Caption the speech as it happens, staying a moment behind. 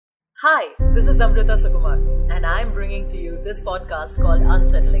Hi, this is Amrita Sukumar, and I'm bringing to you this podcast called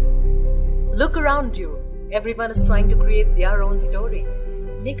Unsettling. Look around you. Everyone is trying to create their own story.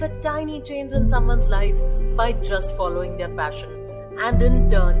 Make a tiny change in someone's life by just following their passion and in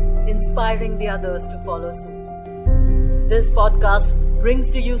turn, inspiring the others to follow suit. This podcast brings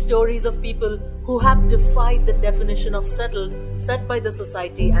to you stories of people who have defied the definition of settled set by the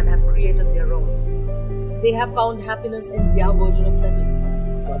society and have created their own. They have found happiness in their version of settled.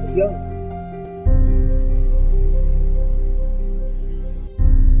 What is yours?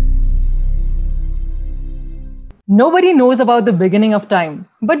 Nobody knows about the beginning of time,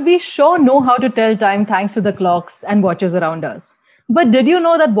 but we sure know how to tell time thanks to the clocks and watches around us. But did you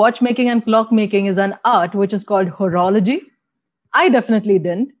know that watchmaking and clockmaking is an art which is called horology? I definitely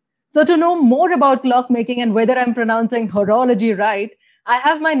didn't. So to know more about clockmaking and whether I'm pronouncing horology right, I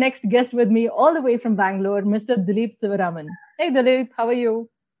have my next guest with me all the way from Bangalore, Mr. Dilip Sivaraman. Hey Dilip, how are you?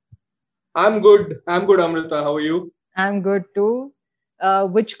 I'm good, Amrita. How are you? I'm good too.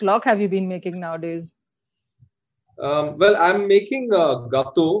 Which clock have you been making nowadays? Well, I'm making a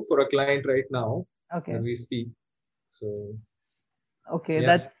gato for a client right now as we speak. So,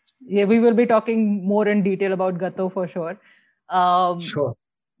 okay, we will be talking more in detail about gato for sure. Sure.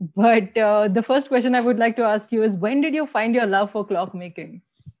 But the first question I would like to ask you is, when did you find your love for clockmaking?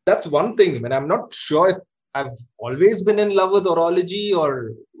 That's one thing. I mean, I'm not sure if I've always been in love with horology,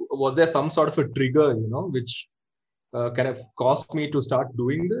 or was there some sort of a trigger, which kind of caused me to start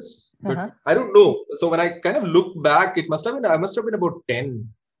doing this. But I don't know. So when I kind of look back, I must have been about 10.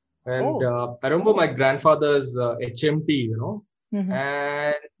 And I remember my grandfather's HMT,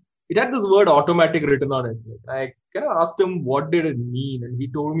 and it had this word automatic written on it. I kind of asked him what did it mean, and he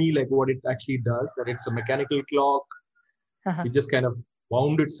told me like what it actually does, that it's a mechanical clock. It just kind of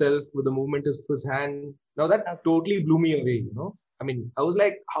wound itself with the movement of his hand. Now that totally blew me away, I mean, I was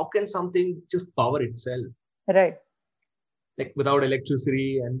like, how can something just power itself? Right. Like without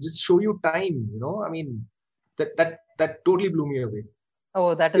electricity and just show you time, I mean, that totally blew me away.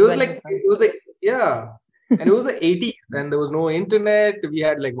 Oh, that is yeah. And it was the 80s and there was no internet. We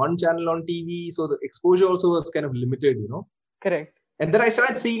had like one channel on TV. So the exposure also was kind of limited, Correct. And then I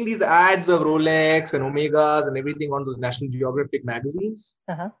started seeing these ads of Rolex and Omegas and everything on those National Geographic magazines.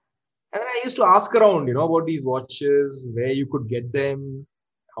 And then I used to ask around, about these watches, where you could get them,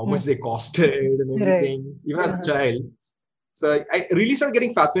 how much they costed and everything, even as a child. So I really started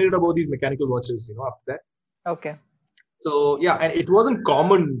getting fascinated about these mechanical watches, after that. Okay. So yeah, and it wasn't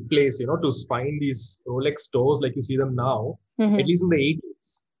commonplace, to find these Rolex stores like you see them now, at least in the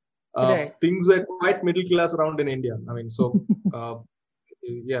 80s. Things were quite middle class around in India. I mean, so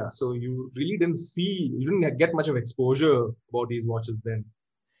yeah, so you really didn't get much of exposure about these watches then.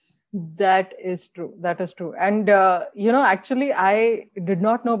 That is true. And, actually, I did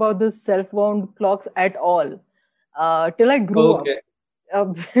not know about this self-wound clocks at all till I grew up.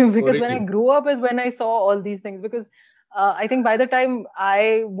 Because when I grew up is when I saw all these things. Because I think by the time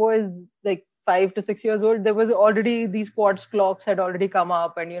I was like 5 to 6 years old, there was already these quartz clocks had already come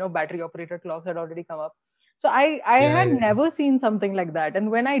up, and battery operated clocks had already come up. So I had never seen something like that.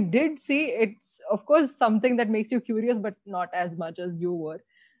 And when I did see, it's of course something that makes you curious, but not as much as you were.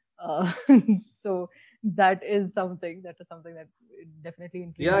 So that is something that definitely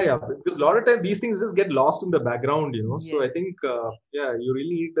intrigues. Yeah. Because a lot of times these things just get lost in the background, So I think, you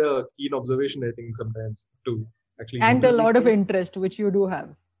really need the keen observation, I think, sometimes to actually. And a lot of interest, which you do have.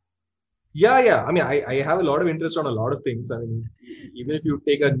 Yeah. I mean, I have a lot of interest on a lot of things. I mean, even if you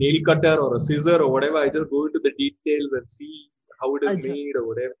take a nail cutter or a scissor or whatever, I just go into the details and see how it is made or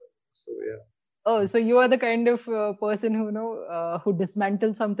whatever. So, yeah. Oh, so you are the kind of person who who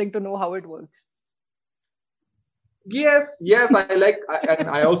dismantles something to know how it works. Yes. And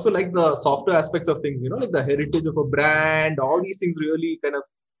I also like the softer aspects of things, like the heritage of a brand. All these things really kind of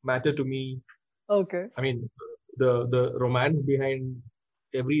matter to me. Okay. I mean, the romance behind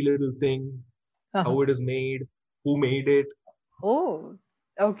every little thing, how it is made, who made it. Oh,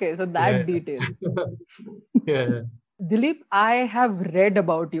 okay. So that detail. Yeah. Dilip, I have read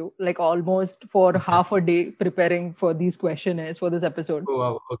about you like almost for half a day preparing for these questionnaires for this episode. Oh,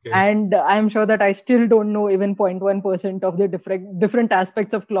 wow. Okay. And I'm sure that I still don't know even 0.1% of the different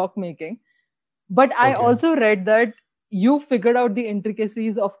aspects of clockmaking. But I also read that you figured out the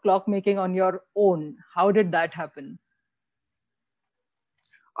intricacies of clockmaking on your own. How did that happen?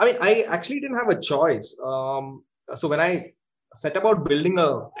 I mean, I actually didn't have a choice. So when I set about building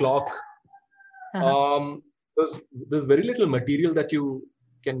a clock, there's very little material that you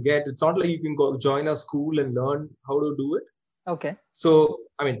can get. It's not like you can go join a school and learn how to do it. Okay. So,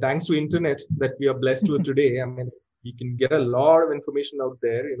 I mean, thanks to internet that we are blessed with today, I mean, you can get a lot of information out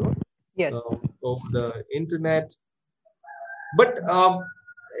there, Yes. Over the internet. But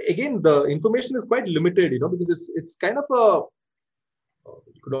again, the information is quite limited, because it's kind of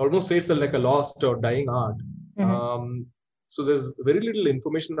you could almost say it's like a lost or dying art. So there's very little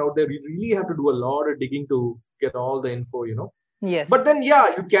information out there. You really have to do a lot of digging to get all the info, Yes. But then,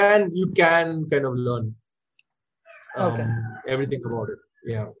 yeah, you can kind of learn everything about it.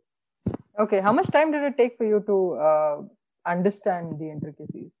 Yeah. Okay. How much time did it take for you to understand the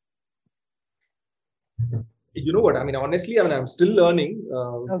intricacies? You know what? I mean, honestly, I'm still learning.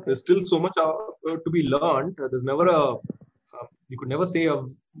 There's still so much to be learned. There's never you could never say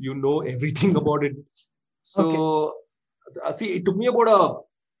you know everything about it. So, see, it took me about a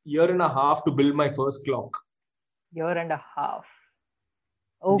year and a half to build my first clock. Year and a half.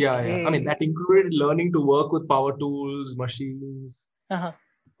 Okay. Yeah. I mean, that included learning to work with power tools, machines. I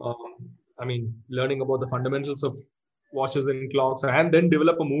mean, learning about the fundamentals of watches and clocks, and then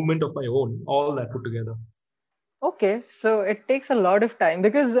develop a movement of my own. All that put together. Okay, so it takes a lot of time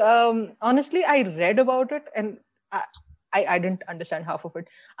because honestly, I read about it and I didn't understand half of it.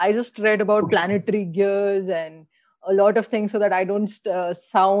 I just read about planetary gears and a lot of things so that I don't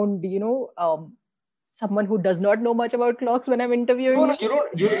sound, someone who does not know much about clocks when I'm interviewing. No, you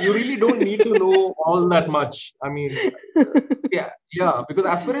don't. You really don't need to know all that much. I mean, yeah, because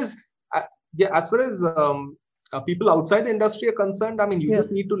as far as people outside the industry are concerned, I mean, you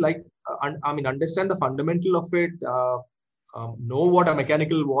just need to understand the fundamental of it, know what a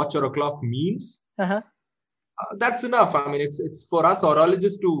mechanical watch or a clock means. That's enough. I mean, it's for us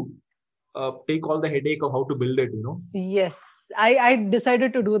horologists to take all the headache of how to build it, Yes, I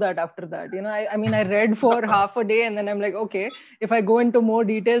decided to do that after that. I mean, I read for half a day and then I'm like, okay, if I go into more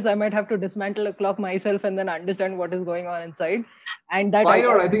details, I might have to dismantle a clock myself and then understand what is going on inside. And that why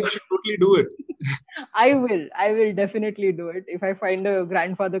not? I think you should totally do it. I will definitely do it if I find a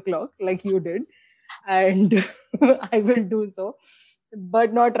grandfather clock like you did, and I will do so.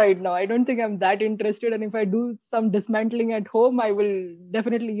 But not right now. I don't think I'm that interested. And if I do some dismantling at home, I will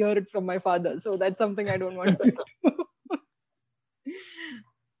definitely hear it from my father. So that's something I don't want to do.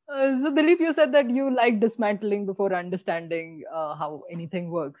 So Dilip, you said that you like dismantling before understanding how anything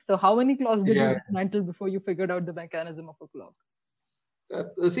works. So how many clocks did you dismantle before you figured out the mechanism of a clock?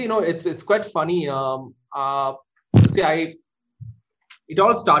 See, it's quite funny. It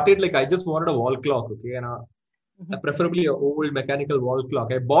all started like I just wanted a wall clock, okay, and preferably an old mechanical wall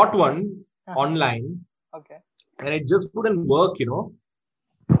clock. I bought one online, and it just wouldn't work,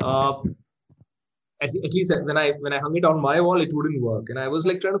 At least when I hung it on my wall, it wouldn't work, and I was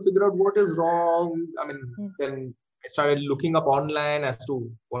like trying to figure out what is wrong. I mean, then I started looking up online as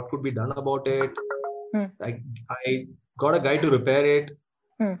to what could be done about it. I got a guy to repair it.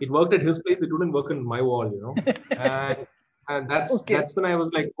 It worked at his place. It wouldn't work on my wall, and that's when I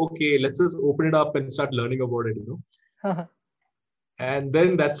was like, okay, let's just open it up and start learning about it, And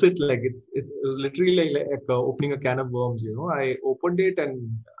then that's it. Like it was literally like opening a can of worms. I opened it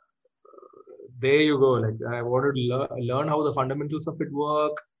and there you go. Like I wanted to learn how the fundamentals of it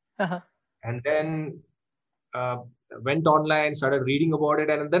work, and then went online, started reading about it,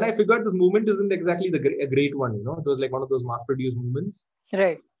 and then I figured this movement isn't exactly a great one. It was like one of those mass-produced movements.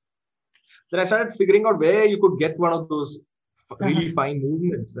 Right. Then I started figuring out where you could get one of those really fine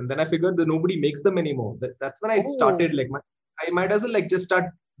movements, and then I figured that nobody makes them anymore. That's when I started. Like I might as well like just start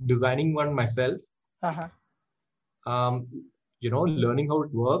designing one myself. Learning how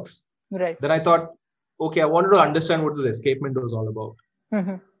it works. Right. Then I thought, okay, I wanted to understand what this escapement was all about.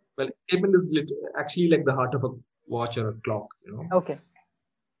 Well, escapement is actually like the heart of a watch or a clock, Okay.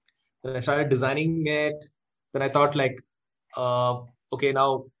 Then I started designing it. Then I thought like, okay,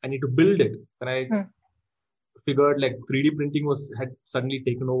 now I need to build it. Then I figured like 3D printing had suddenly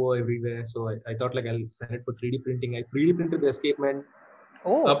taken over everywhere. So I thought like I'll send it for 3D printing. I 3D printed the escapement,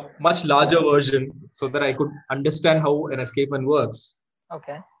 a much larger version, so that I could understand how an escapement works.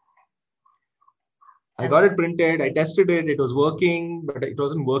 Okay. I got it printed. I tested it. It was working, but it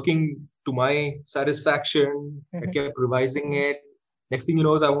wasn't working to my satisfaction. I kept revising it. Next thing you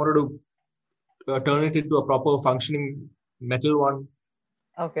know is I wanted to turn it into a proper functioning metal one.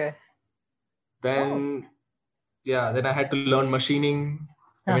 Okay. Then, then I had to learn machining.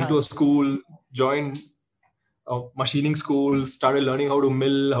 I went to a school, joined a machining school, started learning how to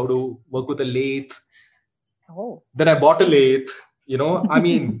mill, how to work with a lathe. Then I bought a lathe. I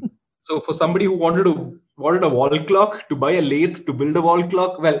mean... So for somebody who wanted a wall clock, to buy a lathe to build a wall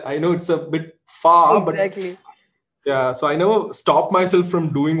clock, well, I know it's a bit far, exactly. But so I never stopped myself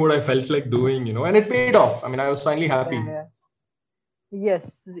from doing what I felt like doing, and it paid off. I mean, I was finally happy.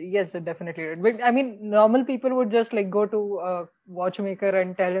 Yes, definitely. But I mean, normal people would just like go to a watchmaker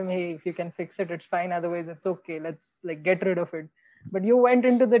and tell him, hey, if you can fix it, it's fine. Otherwise, it's okay. Let's like get rid of it. But you went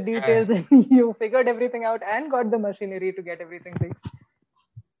into the details and you figured everything out and got the machinery to get everything fixed.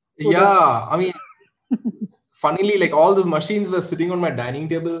 Yeah, I mean, funnily, like all those machines were sitting on my dining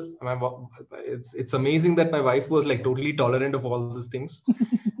table. It's amazing that my wife was like totally tolerant of all these things.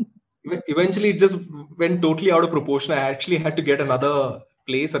 Eventually, it just went totally out of proportion. I actually had to get another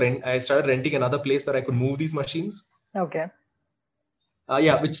place, I started renting another place where I could move these machines. Okay.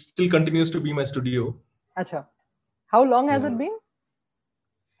 Yeah, which still continues to be my studio. Acha. How long has it been?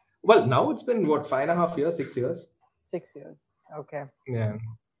 Well, now it's been what, 5.5 years, 6 years. 6 years. Okay. Yeah.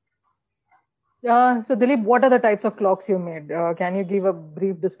 So Dilip, what are the types of clocks you made? Can you give a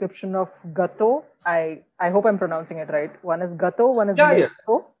brief description of Gato? I hope I'm pronouncing it right. One is Gato, one is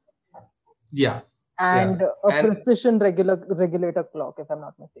Gato. Yeah. And a precision regulator clock, if I'm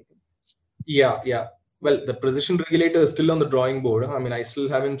not mistaken. Yeah. Well, the precision regulator is still on the drawing board. I mean, I still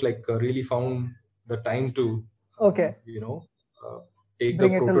haven't like really found the time to, take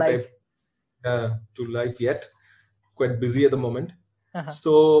bring the prototype to life yet. Quite busy at the moment.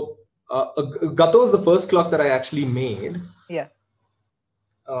 So Gato is the first clock that I actually made. Yeah.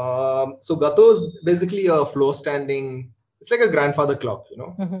 So Gato is basically a floor standing. It's like a grandfather clock,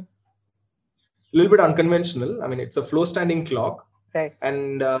 A little bit unconventional. I mean, it's a floor standing clock, right?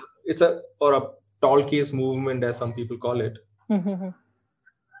 And it's a tall case movement, as some people call it.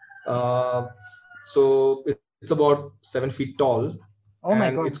 So it's about 7 feet tall. Oh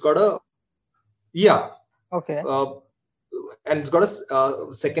my God! It's got Okay. And it's got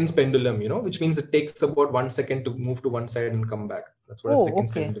a seconds pendulum, which means it takes about 1 second to move to one side and come back. That's what a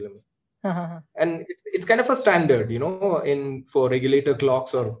seconds pendulum is. And it's kind of a standard, for regulator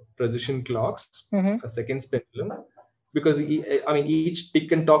clocks or precision clocks, a seconds pendulum, because each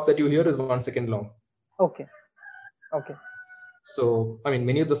tick and tock that you hear is 1 second long. Okay. So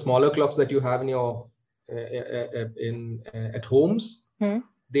many of the smaller clocks that you have in your at homes,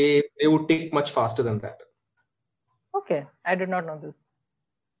 they would tick much faster than that. Okay, I did not know this.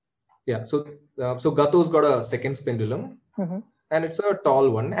 Yeah, so Gato's got a seconds pendulum, and it's a tall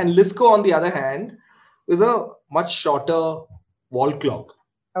one. And Lisco, on the other hand, is a much shorter wall clock.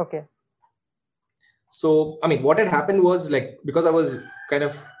 Okay. So what had happened was, like, because I was kind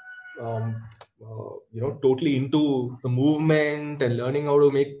of totally into the movement and learning how to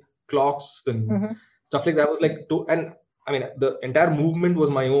make clocks and stuff like that, was like the entire movement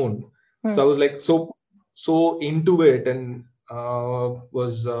was my own. So I was like so into it, and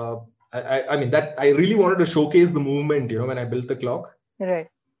that I really wanted to showcase the movement, when I built the clock. Right.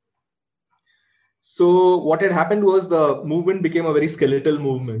 So what had happened was the movement became a very skeletal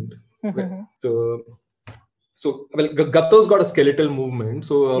movement. Gato's got a skeletal movement.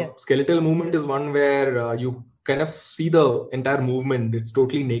 So skeletal movement is one where you kind of see the entire movement. It's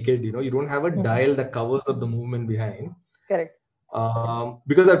totally naked. You don't have a dial that covers up the movement behind. Correct.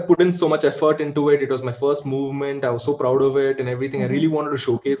 Because I put in so much effort into it. It was my first movement. I was so proud of it and everything. I really wanted to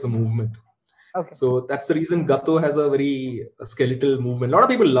showcase the movement. Okay. So that's the reason Gato has a very skeletal movement. A lot of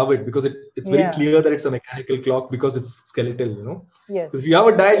people love it because it's very clear that it's a mechanical clock because it's skeletal, Yes. Because if you have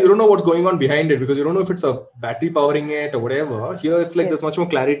a dial, you don't know what's going on behind it because you don't know if it's a battery powering it or whatever. Here it's like there's much more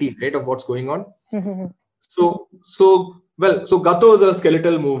clarity, right, of what's going on. So Gato is a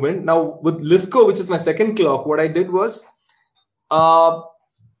skeletal movement. Now with Lisco, which is my second clock, what I did was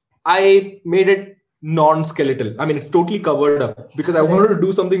I made it non-skeletal. It's totally covered up because I wanted to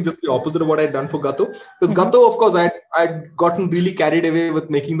do something just the opposite of what I'd done for Gato. Because Gato, of course, I'd gotten really carried away with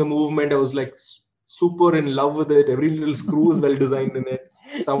making the movement. I was like super in love with it. Every little screw is well designed in it.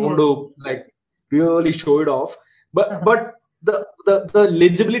 So I wanted to like really show it off. But the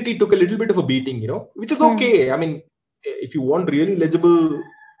legibility took a little bit of a beating, which is okay. If you want really legible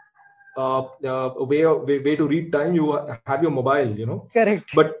way to read time, you have your mobile, Correct.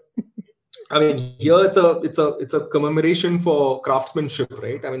 But here it's a commemoration for craftsmanship,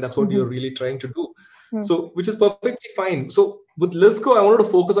 right? That's what you're really trying to do. So, which is perfectly fine. So with Lisco, I wanted to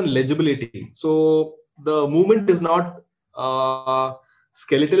focus on legibility. So the movement is not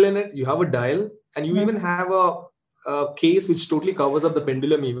skeletal in it. You have a dial, and you even have a case which totally covers up the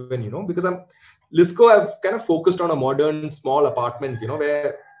pendulum, even, because Lisco, I've kind of focused on a modern small apartment,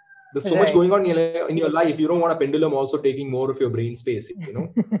 where there's so much going on in your life. You don't want a pendulum also taking more of your brain space,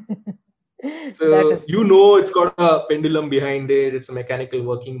 So it's got a pendulum behind it. It's a mechanical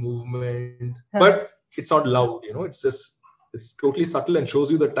working movement, but it's not loud. It's totally subtle and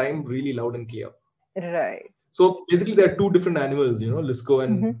shows you the time really loud and clear. Right. So basically, there are two different animals, Lisco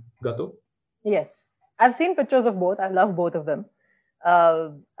and Gato. Yes, I've seen pictures of both. I love both of them.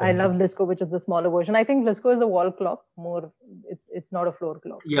 I love Lisco, which is the smaller version. I think Lisco is a wall clock more. It's not a floor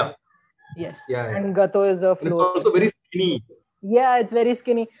clock. Yeah. Yes. Yeah. And Gato is a floor. And it's also very skinny. Yeah, it's very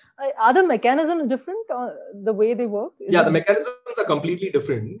skinny. Are the mechanisms different? The way they work? The mechanisms are completely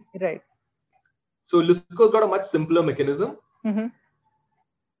different. Right. So Lisco's got a much simpler mechanism. Mm-hmm.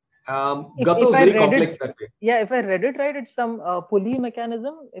 Gato is very complex that way. Yeah, if I read it right, it's some pulley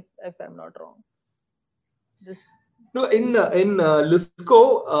mechanism. If I'm not wrong. No, in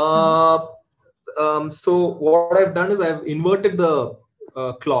Lisco, so what I've done is I've inverted the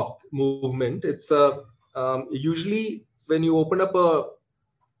clock movement. It's usually when you open up a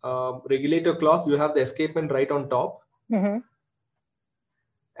regulator clock, you have the escapement right on top,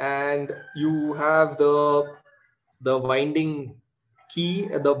 and you have the winding key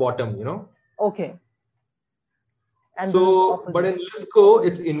at the bottom. Okay. And so, but in Lisco,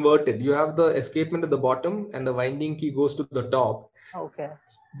 it's inverted. You have the escapement at the bottom, and the winding key goes to the top. Okay.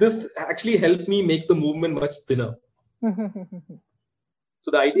 This actually helped me make the movement much thinner. So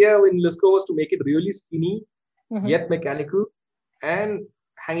the idea in Lisco was to make it really skinny, yet mechanical, and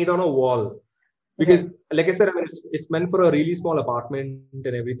hang it on a wall. Because, like I said, I mean, it's meant for a really small apartment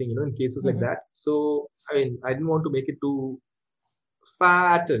and everything, in cases like that. So, I mean, I didn't want to make it too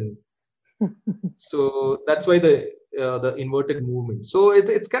fat, and so that's why the inverted movement. So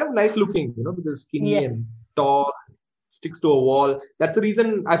it's kind of nice looking, because skinny and tall, sticks to a wall. That's the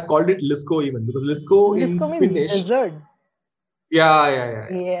reason I've called it Lisco even, because Lisco in Finnish. Lizard. Yeah.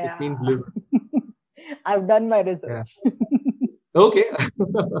 It means lizard. I've done my research. Yeah. Okay.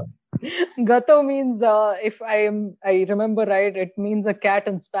 Gato means, if I remember right, it means a cat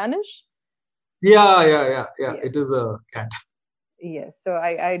in Spanish. Yeah. It is a cat. Yes. So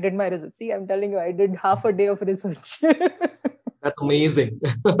I did my research. See, I'm telling you, I did half a day of research. That's amazing.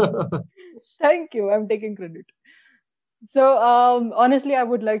 Thank you. I'm taking credit. So honestly, I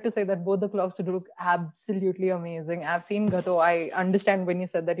would like to say that both the clocks look absolutely amazing. I've seen Gato. I understand when you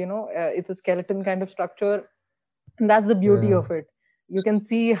said that, it's a skeleton kind of structure. And that's the beauty of it. You can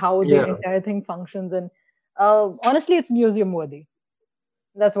see how the entire thing functions. And honestly, it's museum worthy.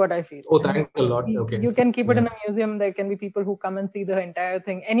 That's what I feel. Oh, thanks a lot. Okay. You can keep it in a museum. There can be people who come and see the entire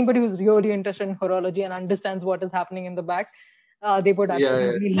thing. Anybody who's really interested in horology and understands what is happening in the back, they would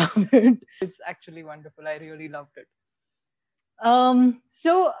absolutely love it. It's actually wonderful. I really loved it.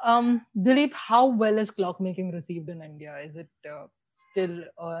 So, Dilip, how well is clockmaking received in India? Is it still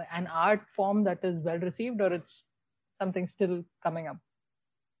an art form that is well received, or it's something still coming up?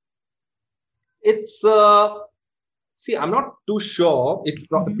 It's see, I'm not too sure.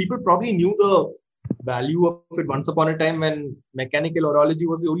 People probably knew the value of it once upon a time when mechanical horology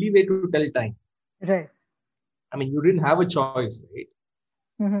was the only way to tell time. Right. I mean, you didn't have a choice,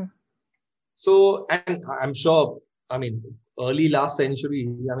 right? So, and I'm sure, I mean, early last century,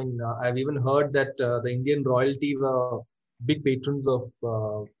 I mean, I've even heard that the Indian royalty were big patrons of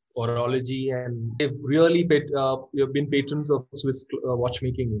horology, and they've really been patrons of Swiss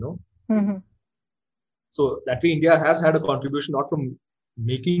watchmaking, So that way, India has had a contribution, not from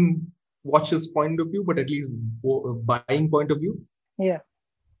making watches point of view, but at least buying point of view. Yeah.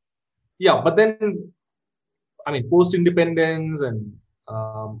 But then, I mean, post-independence and,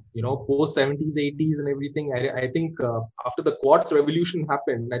 post-70s, 80s and everything, I think after the quartz revolution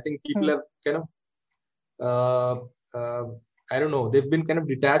happened, I think people have kind of, I don't know, they've been kind of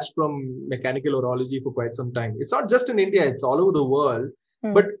detached from mechanical horology for quite some time. It's not just in India, it's all over the world.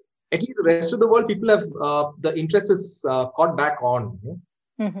 But at least the rest of the world, people have, the interest is caught back on.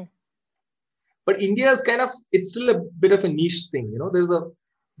 But India is kind of, it's still a bit of a niche thing.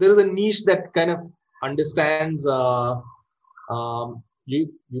 There is a niche that kind of understands,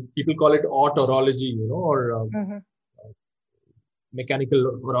 people call it art horology, or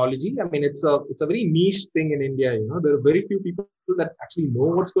mechanical horology. I mean, it's a very niche thing in India. There are very few people that actually know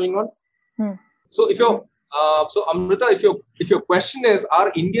what's going on. So if you're so Amrita, if your question is,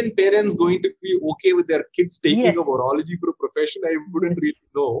 are Indian parents going to be okay with their kids taking up horology for a profession? I wouldn't really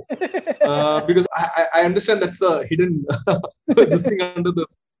know, because I understand that's the hidden this thing under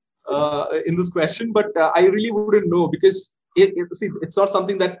this in this question, but I really wouldn't know, because it's not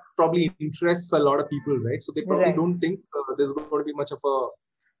something that probably interests a lot of people, right? So they probably don't think there's going to be much of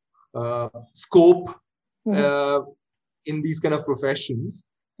a scope in these kind of professions.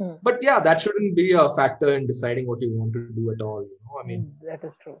 But that shouldn't be a factor in deciding what you want to do at all. I mean, that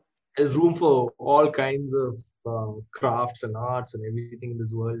is true. There's room for all kinds of crafts and arts and everything in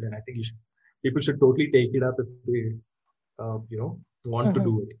this world, and I think people should totally take it up if they, want to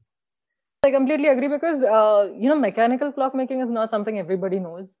do it. I completely agree, because mechanical clockmaking is not something everybody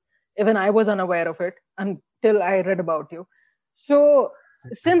knows. Even I was unaware of it until I read about you. So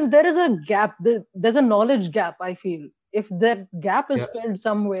since there is a gap, there's a knowledge gap, I feel. If that gap is filled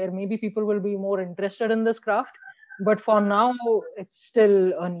somewhere, maybe people will be more interested in this craft. But for now, it's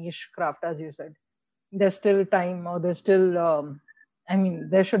still a niche craft, as you said. There's still time, or there's still,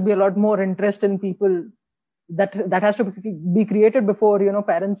 there should be a lot more interest in people. That has to be created before,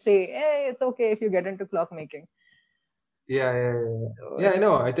 parents say, hey, it's okay if you get into clockmaking. Yeah, I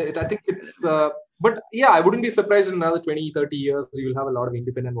know. I think it's, but yeah, I wouldn't be surprised in another 20, 30 years, you'll have a lot of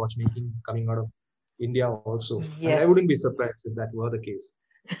independent watchmaking coming out of India also. Yes. I wouldn't be surprised if that were the case.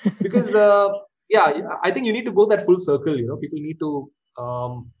 Because, I think you need to go that full circle, people need to,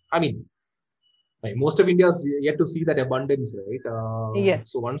 most of India is yet to see that abundance, right?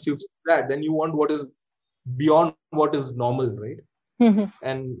 So once you've seen that, then you want what is beyond what is normal, right?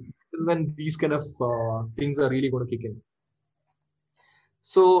 And this is when these kind of things are really going to kick in.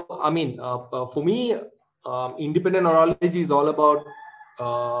 So, for me, independent horology is all about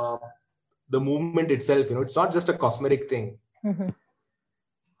the movement itself. It's not just a cosmetic thing.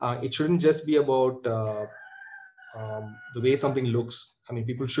 It shouldn't just be about the way something looks.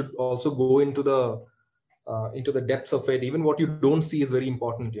 People should also go into the depths of it. Even what you don't see is very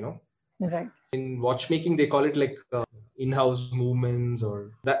important. Right. In watchmaking, they call it like in-house movements,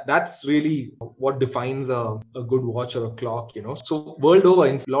 or that's really what defines a good watch or a clock. So world over,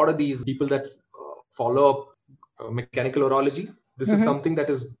 in a lot of these people that follow up mechanical horology, this is something that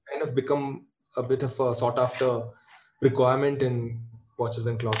has kind of become a bit of a sought after requirement in watches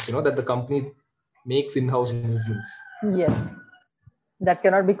and clocks, that the company makes in-house movements. Yes, that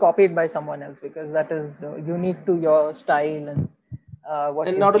cannot be copied by someone else, because that is unique to your style. And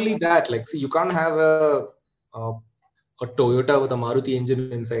not only that, see, you can't have a Toyota with a Maruti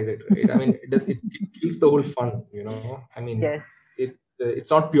engine inside it, right? it kills the whole fun, Yes. It's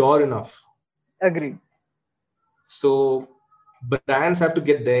not pure enough. Agree. So brands have to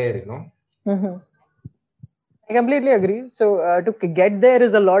get there, I completely agree. So to get there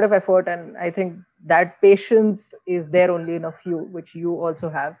is a lot of effort, and I think that patience is there only in a few, which you also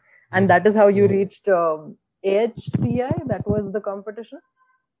have, and that is how you reached AHCI. That was the competition.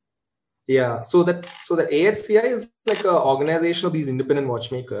 Yeah, so the AHCI is like an organization of these independent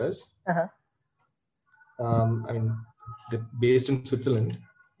watchmakers. They're based in Switzerland.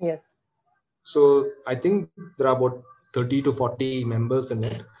 Yes. So I think there are about 30 to 40 members in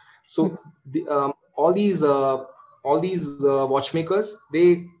it. So all these watchmakers,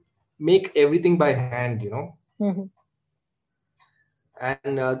 they make everything by hand,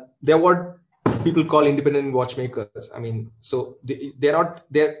 and they're what people call independent watchmakers. So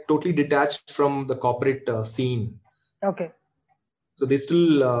they're totally detached from the corporate scene. Okay. So they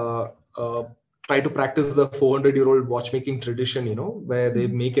still try to practice the 400-year-old watchmaking tradition, where they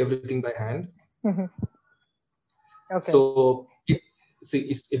make everything by hand. Okay. So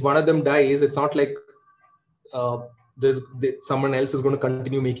if one of them dies, it's not like someone else is going to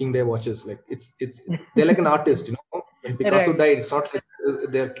continue making their watches. Like they're like an artist, When Picasso died, it's not like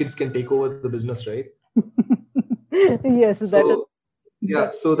their kids can take over the business, right? Yes.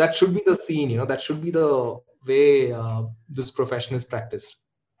 So that should be the scene, that should be the way this profession is practiced.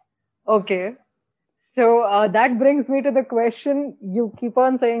 Okay. So that brings me to the question. You keep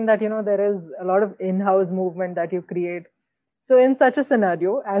on saying that, there is a lot of in-house movement that you create. So in such a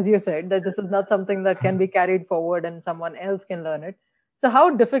scenario, as you said, that this is not something that can be carried forward and someone else can learn it. So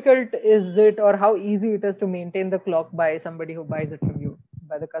how difficult is it, or how easy it is to maintain the clock by somebody who buys it from you,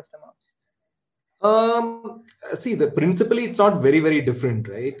 by the customer? See, principally, it's not very, very different,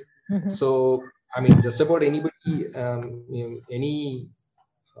 right? So, just about anybody, any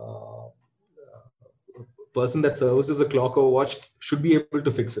person that services a clock or watch should be able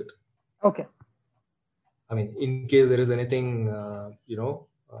to fix it. Okay. In case there is anything,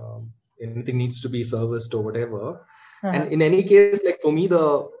 anything needs to be serviced or whatever. And in any case, like for me,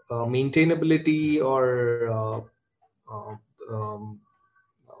 the maintainability or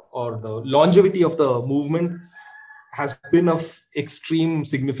the longevity of the movement has been of extreme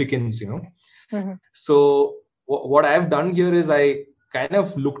significance, So what I've done here is I kind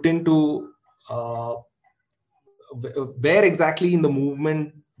of looked into where exactly in the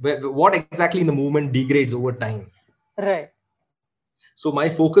movement, what exactly in the movement degrades over time. Right. So my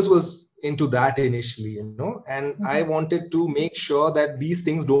focus was into that initially, and I wanted to make sure that these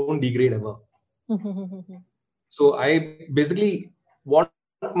things don't degrade ever. So I basically want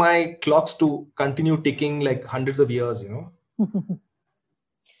my clocks to continue ticking like hundreds of years,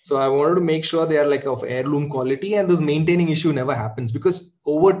 So I wanted to make sure they are like of heirloom quality, and this maintaining issue never happens, because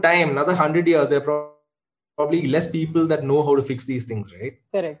over time, another 100 years, there are probably less people that know how to fix these things, right?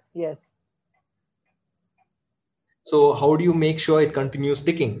 Correct. Yes. So how do you make sure it continues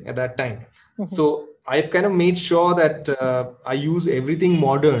ticking at that time? So I've kind of made sure that I use everything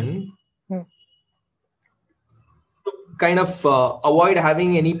modern to kind of avoid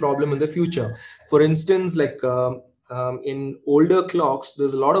having any problem in the future. For instance, like in older clocks,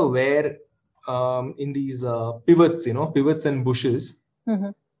 there's a lot of wear in these pivots, pivots and bushes.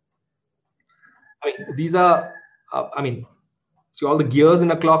 I mean, these are, see, all the gears in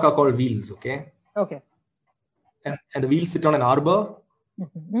a clock are called wheels, okay? Okay. And the wheels sit on an arbor,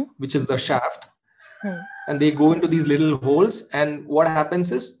 which is the shaft. And they go into these little holes. And what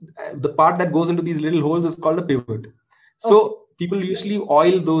happens is the part that goes into these little holes is called a pivot. So people usually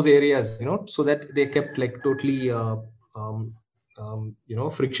oil those areas, so that they're kept like totally,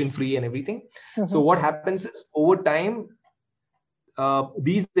 friction free and everything. So what happens is over time,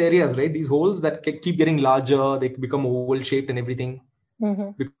 these areas, right, these holes that keep getting larger, they become oval shaped and everything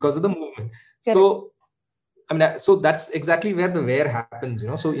because of the movement. So so that's exactly where the wear happens,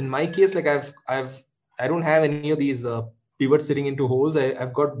 So in my case, like I don't have any of these pivots sitting into holes.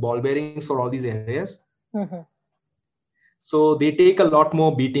 I've got ball bearings for all these areas. So they take a lot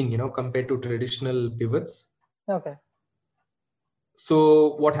more beating, compared to traditional pivots. Okay.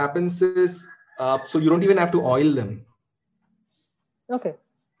 So what happens is, so you don't even have to oil them. Okay.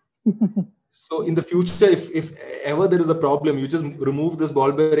 So in the future, if ever there is a problem, you just remove this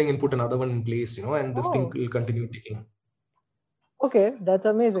ball bearing and put another one in place, and this thing will continue ticking. Okay, that's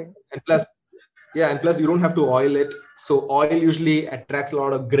amazing. And plus you don't have to oil it. So oil usually attracts a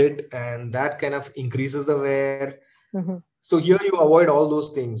lot of grit, and that kind of increases the wear. So here you avoid all those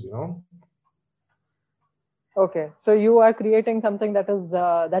things, Okay, so you are creating something that is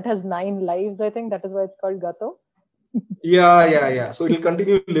that has 9 lives. I think that is why it's called Gato. Yeah. So it'll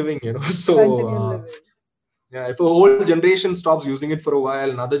continue living, So if a whole generation stops using it for a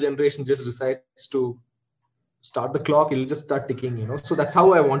while, another generation just decides to start the clock, it'll just start ticking, So that's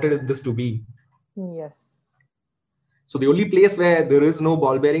how I wanted this to be. Yes. So the only place where there is no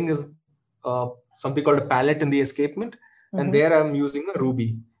ball bearing is something called a pallet in the escapement, and there I'm using a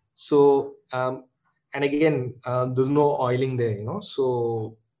ruby. So and again, there's no oiling there,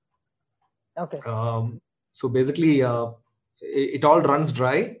 So okay. So basically, it all runs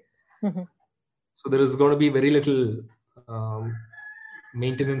dry. So there is going to be very little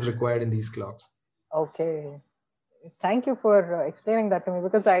maintenance required in these clocks. Okay. Thank you for explaining that to me,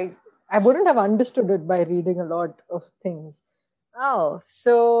 because I wouldn't have understood it by reading a lot of things. Oh,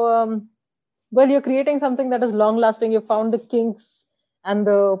 so well, you're creating something that is long lasting. You found the kinks and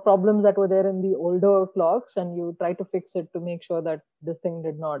the problems that were there in the older clocks, and you try to fix it to make sure that this thing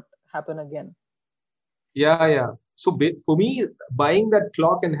did not happen again. Yeah. So for me, buying that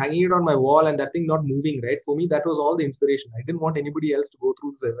clock and hanging it on my wall and that thing not moving, right? For me, that was all the inspiration. I didn't want anybody else to go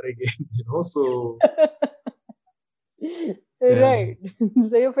through this ever again, So right.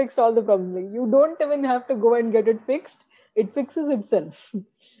 So you fixed all the problems. You don't even have to go and get it fixed. It fixes itself.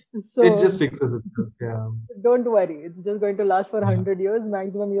 So it just fixes itself. Yeah. Don't worry. It's just going to last for 100 years.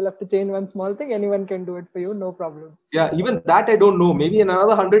 Maximum, you'll have to change one small thing. Anyone can do it for you. No problem. Yeah. Even that, I don't know. Maybe in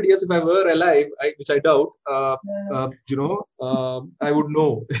another 100 years, if I were alive, which I doubt, I would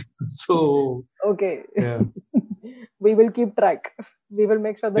know. So. Okay. Yeah. We will keep track. We will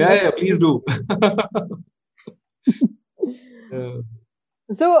make sure that. Yeah. Please do.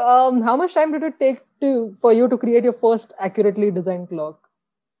 So, how much time did it take for you to create your first accurately designed clock?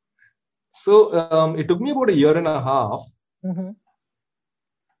 So, it took me about a year and a half.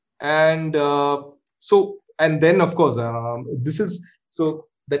 And and then, of course, that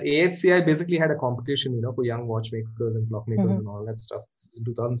AHCI basically had a competition, for young watchmakers and clockmakers and all that stuff. This is in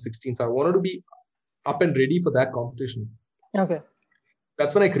 2016. So I wanted to be up and ready for that competition. Okay.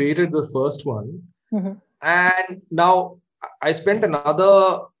 That's when I created the first one. And now I spent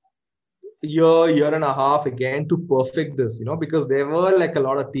another year and a half again to perfect this, because there were like a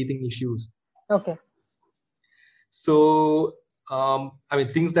lot of teething issues. Okay. So,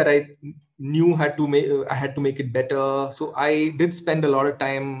 things that I knew I had to make it better. So I did spend a lot of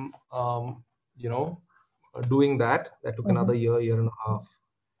time, doing that. That took another year and a half.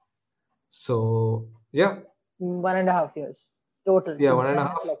 So, yeah. 1.5 years total. Yeah,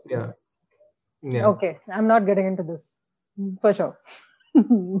 1.5. Yeah. Yeah. Okay. I'm not getting into this for sure.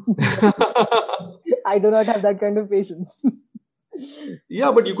 I do not have that kind of patience.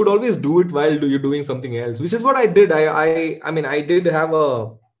 Yeah, but you could always do it while you're doing something else, which is what I did. I did have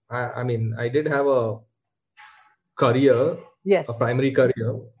a career, yes, a primary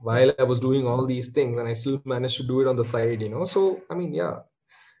career, while I was doing all these things, and I still managed to do it on the side, So, yeah,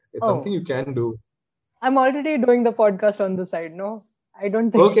 it's something you can do. I'm already doing the podcast on the side. No, I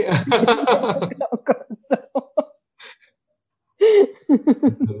don't think. Okay. So,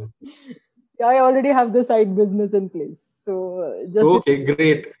 I already have the side business in place. So just okay,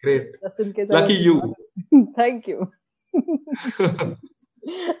 great. Just in case. Lucky you. Thank you.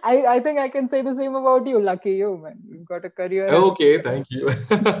 I think I can say the same about you. Lucky you, man. You've got a career. Okay, thank you.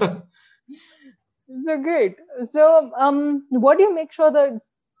 So great. So what do you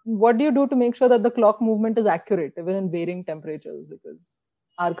do to make sure that the clock movement is accurate even in varying temperatures? Because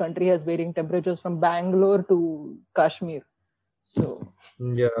our country has varying temperatures from Bangalore to Kashmir. So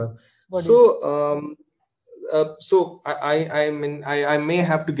yeah. So I may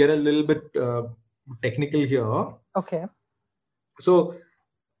have to get a little bit technical here. Okay. So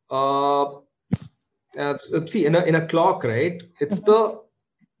see, in a clock, right? It's the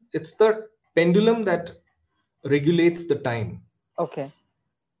pendulum that regulates the time. Okay.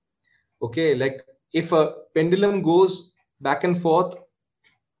 Okay, like if a pendulum goes back and forth,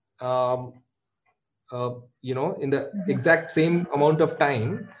 in the exact same amount of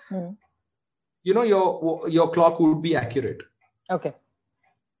time, your clock would be accurate. Okay.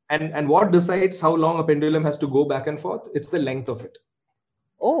 And what decides how long a pendulum has to go back and forth? It's the length of it.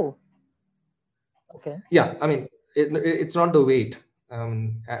 Oh. Okay. Yeah, I mean, it's not the weight.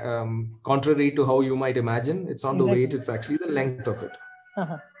 Contrary to how you might imagine, it's not the weight, it's actually the length of it.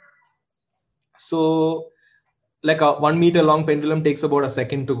 So like a 1 meter long pendulum takes about a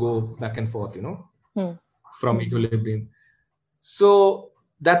second to go back and forth, from equilibrium. So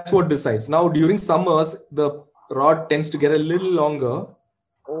that's what decides. Now during summers, the rod tends to get a little longer.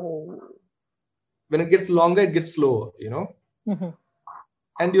 Oh. When it gets longer, it gets slower,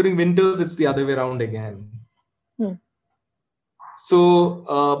 And during winters, it's the other way around again.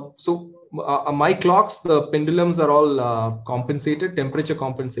 So my clocks, the pendulums are all compensated, temperature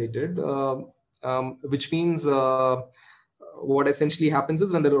compensated, which means what essentially happens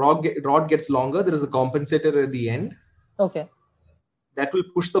is when the rod gets longer, there is a compensator at the end. Okay. That will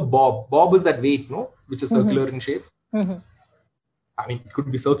push the bob. Bob is that weight, which is circular in shape. I mean, it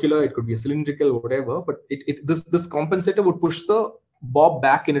could be circular, it could be a cylindrical, whatever. But this compensator would push the bob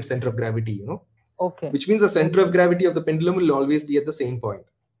back in its center of gravity, Okay. Which means the center of gravity of the pendulum will always be at the same point.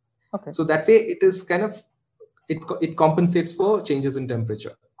 Okay. So that way, it is kind of it compensates for changes in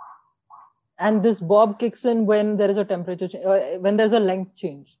temperature. And this bob kicks in when there is a temperature when there's a length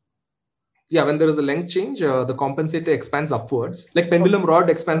change. Yeah, when there is a length change, the compensator expands upwards. Like pendulum rod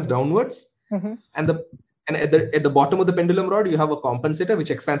expands downwards, and at the bottom of the pendulum rod, you have a compensator which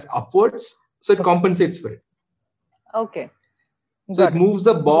expands upwards, so it compensates for it. Okay. So it moves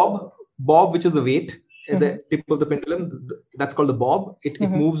the bob, which is the weight at the tip of the pendulum. That's called the bob. It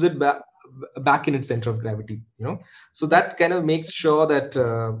moves it back in its center of gravity. So that kind of makes sure that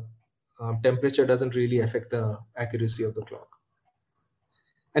temperature doesn't really affect the accuracy of the clock.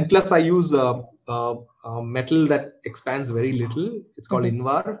 And plus, I use metal that expands very little. It's called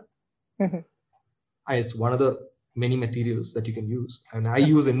Invar. It's one of the many materials that you can use, and I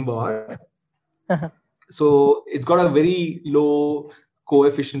use Invar. So it's got a very low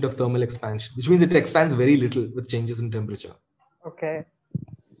coefficient of thermal expansion, which means it expands very little with changes in temperature. Okay.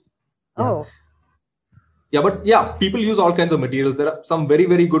 Yeah. Oh. Yeah, but yeah, people use all kinds of materials. There are some very,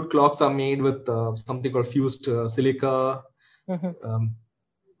 very good clocks are made with something called fused silica.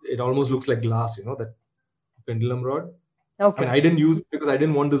 It almost looks like glass, that pendulum rod. Okay. I mean, I didn't use it because I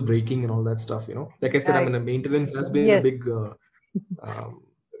didn't want this breaking and all that stuff, Like I said, I'm in a maintenance has been a big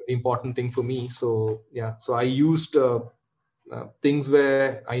important thing for me. So yeah, so I used things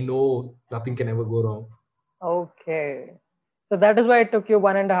where I know nothing can ever go wrong. Okay. So that is why it took you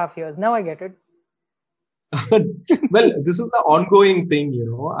 1.5 years. Now I get it. Well, this is an ongoing thing,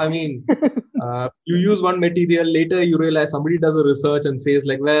 I mean, you use one material, later you realize somebody does a research and says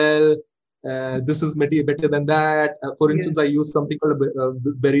like, well, this is material better than that. For instance, I use something called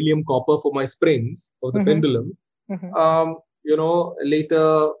beryllium copper for my springs of the pendulum.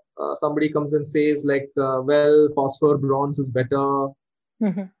 Later somebody comes and says like, well, phosphor bronze is better.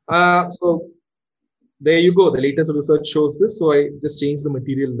 So there you go. The latest research shows this. So I just changed the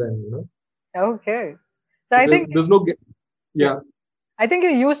material then, Okay. So I think there's no, yeah. I think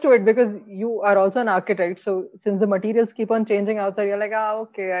you're used to it because you are also an architect. So since the materials keep on changing outside, you're like,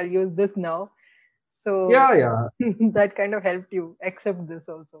 okay, I'll use this now. So yeah. that kind of helped you accept this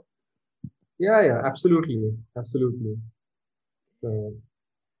also. Yeah, absolutely. So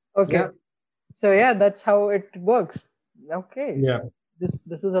okay. Yeah. So yeah, that's how it works. Okay. Yeah. This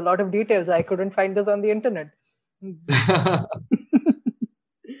is a lot of details. I couldn't find this on the internet.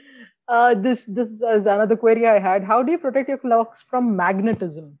 This is another query I had. How do you protect your clocks from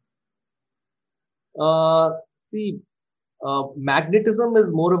magnetism? Magnetism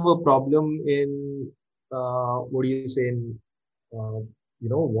is more of a problem in what do you say, in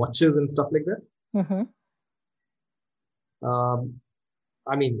watches and stuff like that. Mm-hmm.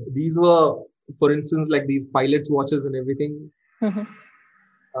 I mean, these were, for instance, like these pilots' watches and everything. Mm-hmm.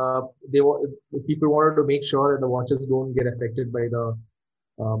 People wanted to make sure that the watches don't get affected by the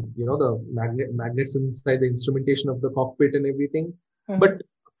the magnets inside the instrumentation of the cockpit and everything. Mm-hmm. But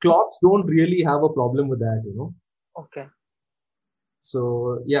clocks don't really have a problem with that, Okay.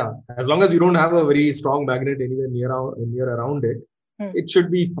 So yeah, as long as you don't have a very strong magnet anywhere near around it, it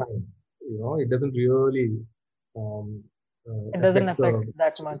should be fine. It doesn't really it doesn't affect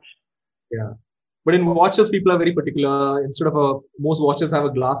that much. Yeah. But in watches, people are very particular. Instead of most watches have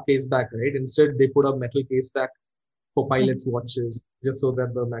a glass case back, right? Instead, they put a metal case back for pilots' watches, just so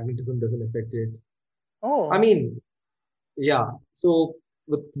that the magnetism doesn't affect it. Oh. I mean, yeah. So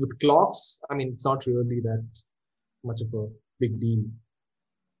with clocks, I mean, it's not really that much of a big deal.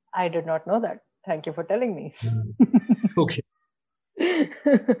 I did not know that. Thank you for telling me. Okay.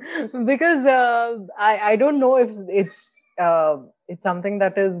 Because I don't know if it's something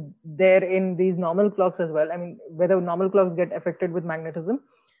that is there in these normal clocks as well. I mean, whether normal clocks get affected with magnetism.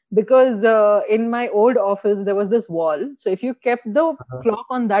 Because in my old office, there was this wall. So if you kept the clock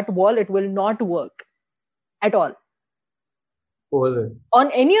on that wall, it will not work at all. What was it?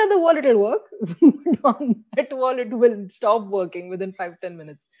 On any other wall, it will work. On that wall, it will stop working within 5-10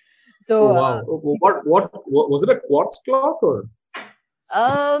 minutes. So, wow. What was it, a quartz clock or?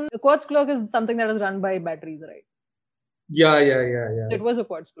 A quartz clock is something that is run by batteries, right? Yeah. It was a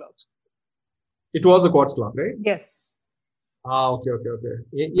quartz clock. It was a quartz clock, right? Yes. Okay.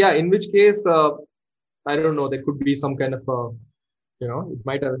 Yeah, in which case, I don't know, there could be some kind of, it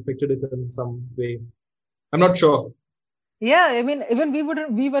might have affected it in some way. I'm not sure. Yeah, I mean, even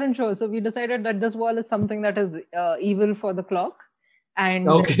we weren't sure. So we decided that this wall is something that is evil for the clock. And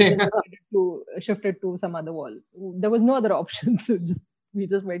okay. to shift it to some other wall. There was no other option. So we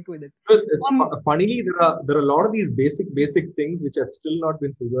just went with it. It's funnily, there are a lot of these basic things which have still not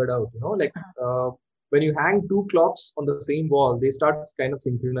been figured out. Like when you hang two clocks on the same wall, they start kind of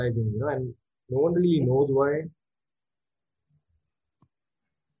synchronizing, and no one really knows why.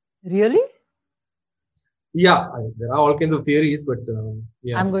 Really? Yeah, there are all kinds of theories, but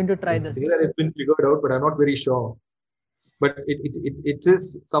yeah. I'm going to try this. Say that it's been figured out, but I'm not very sure. But it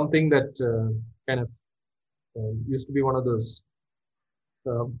is something that kind of used to be one of those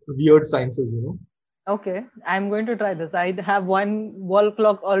weird sciences, Okay, I'm going to try this. I have one wall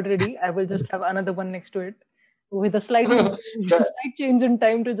clock already. I will just have another one next to it with a slight change in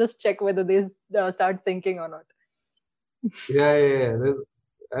time to just check whether they start syncing or not. Yeah.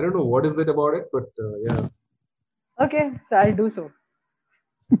 I don't know what is it about it, but yeah. Okay, so I'll do so.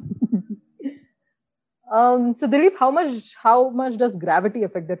 So Dilip, how much does gravity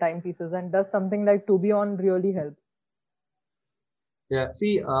affect the timepieces, and does something like tourbillon really help? Yeah.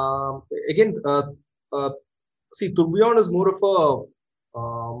 See, again, tourbillon is more of a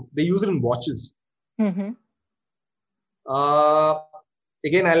they use it in watches. Mm-hmm.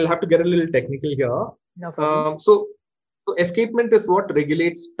 Again, I'll have to get a little technical here. No problem. So escapement is what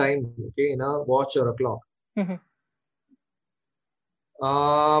regulates time, okay, in a watch or a clock. Mm-hmm.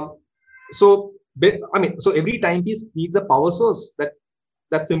 So every timepiece needs a power source.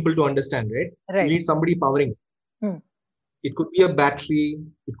 That's simple to understand, right? Right. You need somebody powering. It could be a battery,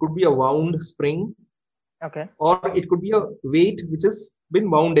 it could be a wound spring, okay, or it could be a weight which has been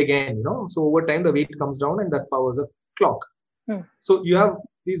wound again. So over time the weight comes down and that powers a clock. So you have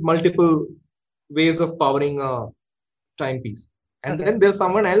these multiple ways of powering a timepiece, and then there's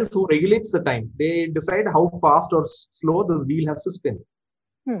someone else who regulates the time. They decide how fast or slow this wheel has to spin.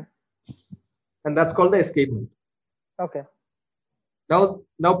 And that's called the escapement. Okay. Now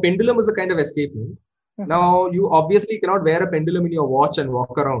pendulum is a kind of escapement. Now you obviously cannot wear a pendulum in your watch and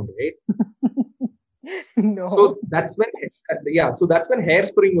walk around, right? No. So that's when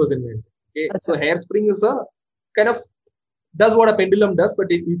hairspring was invented. Okay? So hairspring is a kind of does what a pendulum does, but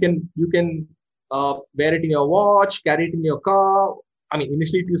you can wear it in your watch, carry it in your car. I mean,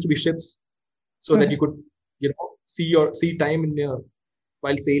 initially it used to be ships, so that you could see time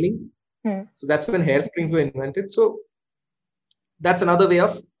while sailing. So that's when hairsprings were invented. So that's another way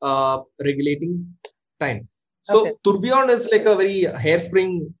of regulating time. So tourbillon is like a very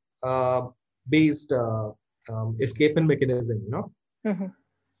hairspring based escapement mechanism,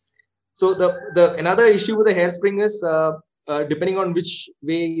 So the another issue with the hairspring is depending on which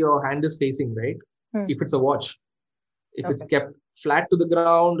way your hand is facing, right? If it's a watch, if it's kept flat to the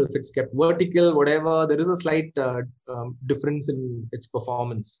ground, if it's kept vertical, whatever, there is a slight difference in its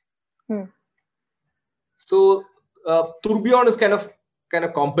performance. So tourbillon is kind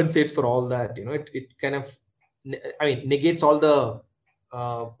of compensates for all that. It kind of negates all the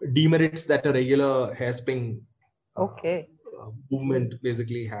demerits that a regular hairspring movement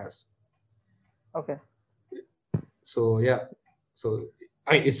basically has. Okay. So yeah, so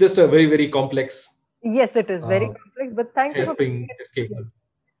it's just a very, very complex. Yes, it is very complex, but thank you for escapement.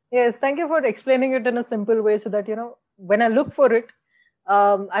 Yes, thank you for explaining it in a simple way so that, when I look for it,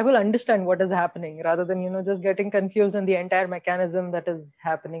 I will understand what is happening rather than, just getting confused in the entire mechanism that is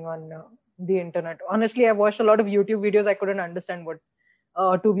happening on the internet. Honestly, I've watched a lot of YouTube videos. I couldn't understand what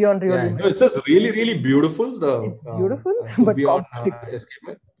tourbillon really meant. It's just really, really beautiful. It's beautiful, but tourbillon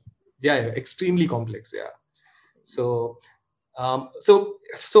escapement. Yeah, extremely complex. Yeah. So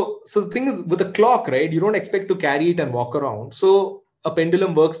the thing is with the clock, right? You don't expect to carry it and walk around. So a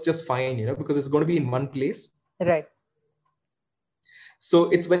pendulum works just fine, because it's going to be in one place. Right.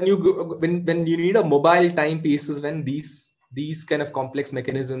 So it's when you need a mobile timepiece is when these kind of complex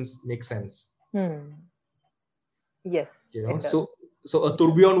mechanisms make sense. Yes. So a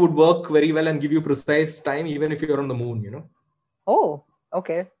tourbillon would work very well and give you precise time even if you're on the moon, Oh,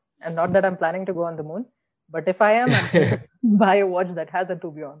 okay. And not that I'm planning to go on the moon, but if I am, I'm going to buy a watch that has a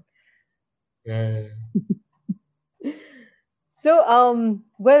tourbillon. Yeah. So,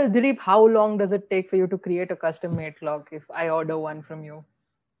 well, Dilip, how long does it take for you to create a custom-made clock if I order one from you?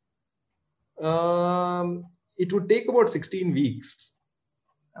 It would take about 16 weeks.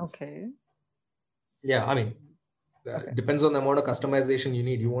 Okay. Yeah, depends on the amount of customization you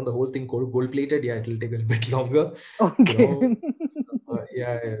need. You want the whole thing gold-plated? Yeah, it will take a bit longer. Okay.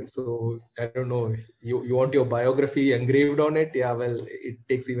 So I don't know. You want your biography engraved on it? Yeah, well, it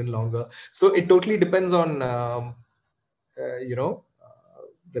takes even longer. So it totally depends on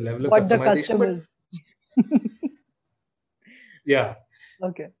the level of customization. Yeah.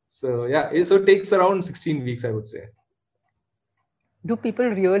 Okay. So so it takes around 16 weeks, I would say. Do people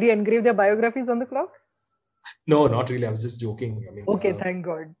really engrave their biographies on the clock? No, not really. I was just joking. Okay, thank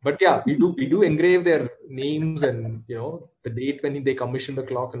God. But yeah, we do engrave their names and the date when they commission the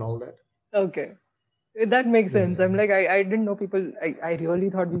clock and all that. Okay, that makes sense. I'm like, I didn't know people. I really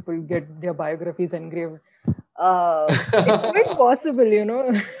thought people get their biographies engraved. It's quite possible,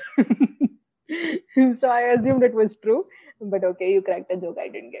 So I assumed it was true. But okay, you cracked a joke. I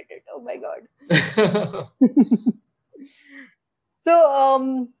didn't get it. Oh my God.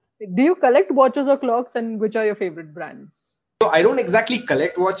 So, do you collect watches or clocks, and which are your favorite brands? So I don't exactly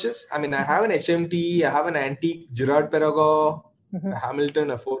collect watches. I have an HMT, I have an antique Girard Perregaux, a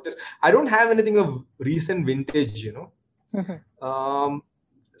Hamilton, a Fortis. I don't have anything of recent vintage,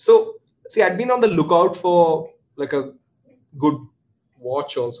 So see, I'd been on the lookout for like a good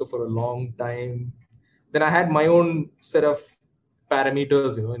watch also for a long time. Then I had my own set of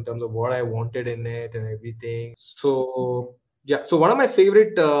parameters, in terms of what I wanted in it and everything. So yeah, so one of my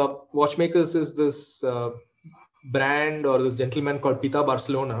favorite watchmakers is this brand or this gentleman called Pita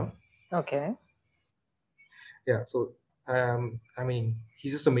Barcelona. Okay. Yeah, so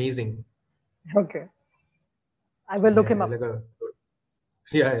he's just amazing. Okay. I will look him up.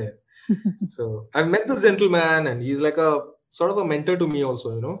 Yeah. So I've met this gentleman and he's like a sort of a mentor to me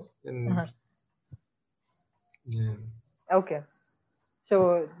also, Yeah. Okay.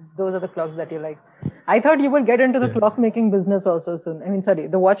 So those are the clocks that you like. I thought you would get into the clock-making business also soon.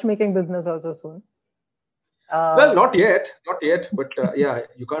 The watch-making business also soon. Well, not yet. But yeah,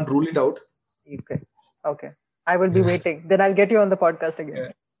 you can't rule it out. Okay. I will be waiting. Then I'll get you on the podcast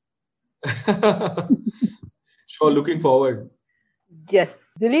again. Yeah. Sure, looking forward. Yes.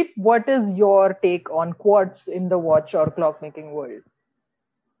 Dilip, what is your take on quartz in the watch or clock-making world?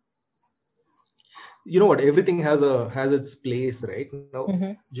 You know what? Everything has its place, right? Now,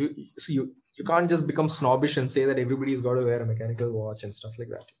 you can't just become snobbish and say that everybody's got to wear a mechanical watch and stuff like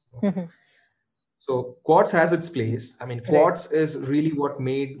that. So quartz has its place. Quartz is really what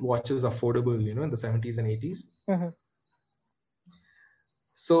made watches affordable, in the 70s and 80s.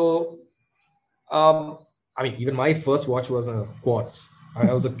 So, even my first watch was a quartz.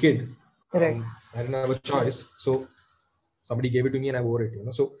 I was a kid. Right. I didn't have a choice. So somebody gave it to me and I wore it,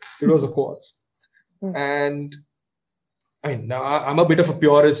 So it was a quartz. And now I'm a bit of a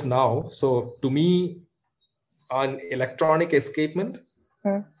purist now. So to me, an electronic escapement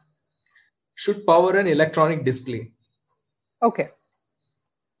should power an electronic display. Okay.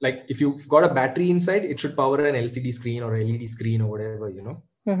 Like if you've got a battery inside, it should power an LCD screen or LED screen or whatever,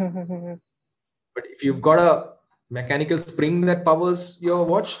 But if you've got a mechanical spring that powers your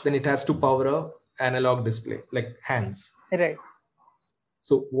watch, then it has to power a analog display, like hands. Right.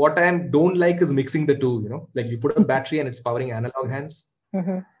 So what I don't like is mixing the two, like you put a battery and it's powering analog hands.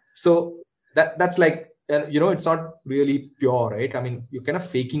 So that's like, it's not really pure, right? You're kind of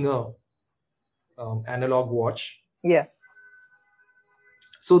faking a analog watch. Yeah.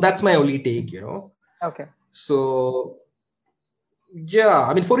 So that's my only take, Okay. So yeah,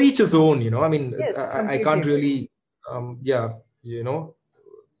 I mean, for each his own, I mean, yes, I can't really,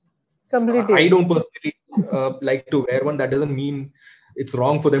 completely I don't personally like to wear one. That doesn't mean it's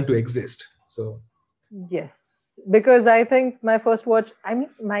wrong for them to exist. So yes, because I think my first watch, I mean,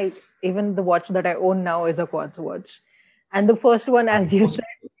 even the watch that I own now is a quartz watch, and the first one, as you said,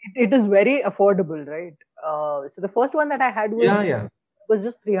 it is very affordable, right? So the first one that I had was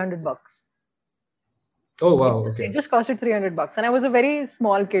just $300. Oh wow! Okay. It just costed $300, and I was a very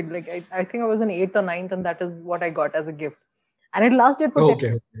small kid. Like I think I was in 8th or 9th, and that is what I got as a gift. And it lasted for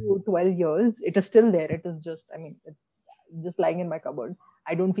 10 to 12 years. It is still there. It is just, I mean, it's just lying in my cupboard.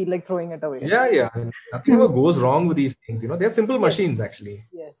 I don't feel like throwing it away. Yeah. Nothing ever goes wrong with these things. They're simple machines, actually.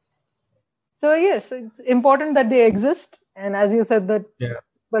 Yes. So yes, it's important that they exist, and as you said that,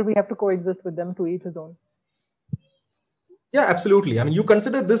 well, we have to coexist with them, to each his own. Yeah, absolutely. I mean, you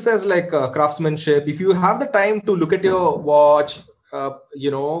consider this as like craftsmanship. If you have the time to look at your watch,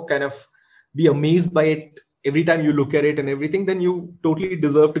 kind of be amazed by it every time you look at it and everything, then you totally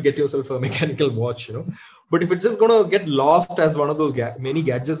deserve to get yourself a mechanical watch, But if it's just going to get lost as one of those many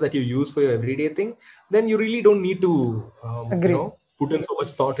gadgets that you use for your everyday thing, then you really don't need to, put in so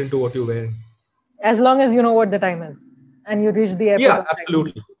much thought into what you're wearing. As long as you know what the time is and you reach the airport. Yeah,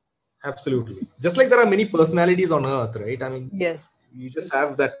 absolutely. Absolutely. Just like there are many personalities on earth, right? I mean, yes, you just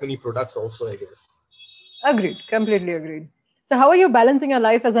have that many products also, I guess. Agreed. Completely agreed. So how are you balancing your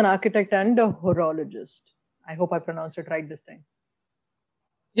life as an architect and a horologist? I hope I pronounced it right this time.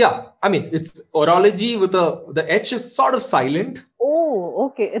 Yeah, I mean, it's horology with the H is sort of silent. Oh,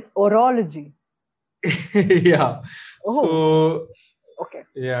 okay. It's horology. Yeah. Oh. So, okay.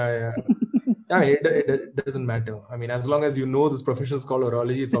 Yeah. I mean, it doesn't matter. I mean, as long as you know this profession is called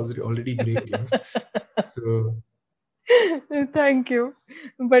horology, it's already great. So. Thank you.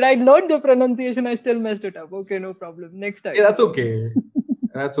 But I learned the pronunciation. I still messed it up. Okay, no problem. Next time. Yeah, that's okay.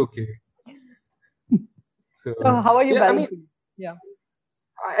 That's okay. So how are you balancing? I mean, yeah.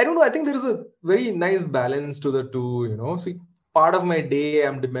 I don't know. I think there is a very nice balance to the two, See, part of my day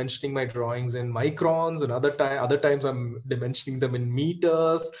I'm dimensioning my drawings in microns, and other times I'm dimensioning them in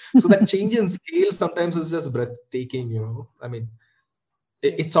meters. So that change in scale sometimes is just breathtaking, I mean,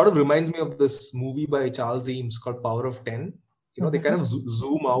 it sort of reminds me of this movie by Charles Eames called Power of 10. They kind of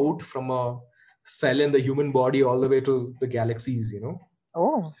zoom out from a cell in the human body all the way to the galaxies,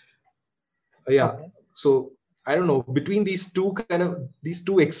 Oh. Yeah. Okay. So I don't know, between these two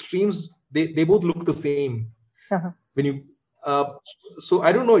extremes, they both look the same. When you so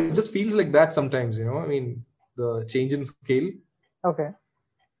I don't know, it just feels like that sometimes, I mean, the change in scale. Okay.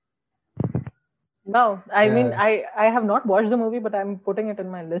 No, I mean, I have not watched the movie, but I'm putting it in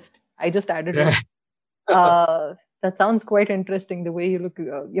my list. I just added it. That sounds quite interesting. The way you look,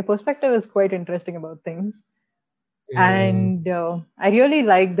 your perspective is quite interesting about things. And I really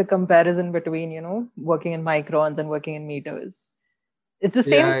like the comparison between, working in microns and working in meters. It's the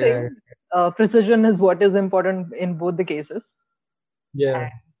same thing. Precision is what is important in both the cases. Yeah.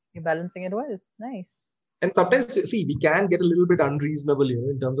 And you're balancing it well. Nice. And sometimes, see, we can get a little bit unreasonable,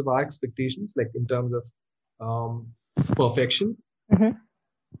 in terms of our expectations, like in terms of perfection.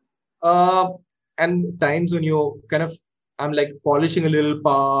 And times when you're I'm like polishing a little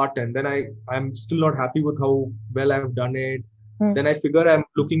part, and then I'm still not happy with how well I've done it. Then I figure I'm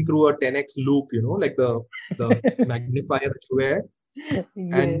looking through a 10x loop, like the magnifier that you wear,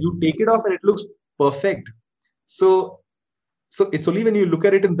 and you take it off and it looks perfect. So it's only when you look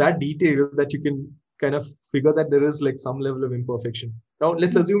at it in that detail that you can kind of figure that there is like some level of imperfection. Now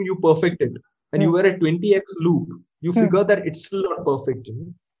let's assume you perfect it and you wear a 20x loop. You figure that it's still not perfect.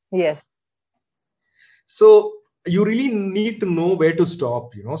 Yes. So you really need to know where to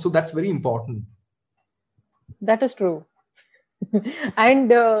stop, so that's very important. That is true.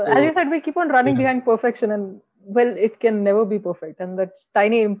 And as you said, we keep on running behind perfection, and well, it can never be perfect, and that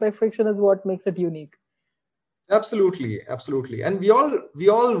tiny imperfection is what makes it unique. Absolutely. And we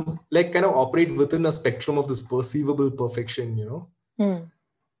all like kind of operate within a spectrum of this perceivable perfection,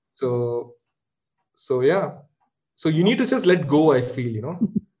 So yeah, so you need to just let go, I feel,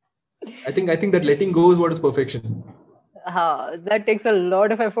 I think that letting go is what is perfection. That takes a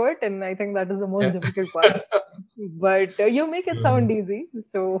lot of effort, and I think that is the most difficult part. But you make it sound easy,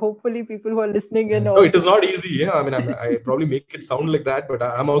 so hopefully people who are listening in. No, it is not easy. Yeah, I mean, I probably make it sound like that, but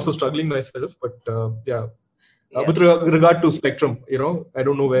I'm also struggling myself. But with regard to spectrum, I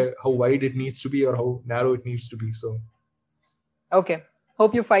don't know how wide it needs to be or how narrow it needs to be. So, okay,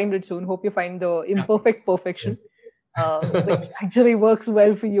 hope you find it soon. Hope you find the imperfect perfection. which actually works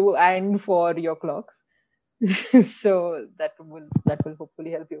well for you and for your clocks. So that will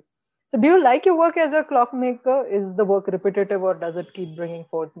hopefully help you. So do you like your work as a clockmaker? Is the work repetitive, or does it keep bringing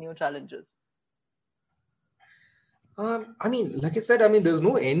forth new challenges? I mean, like I said, I mean, there's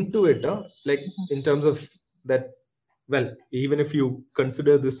no end to it. Like in terms of that, well, even if you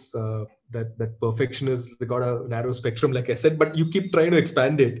consider this, that perfection has got a narrow spectrum, like I said, but you keep trying to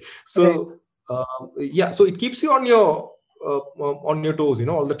expand it. So yeah, so it keeps you on your toes,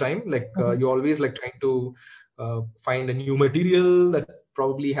 all the time. Like you're always like trying to find a new material that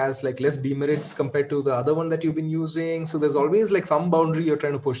probably has like less demerits compared to the other one that you've been using. So there's always like some boundary you're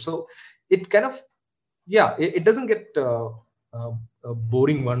trying to push. So it kind of, yeah, it doesn't get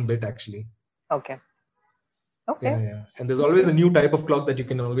boring one bit actually. Okay. Yeah. And there's always a new type of clock that you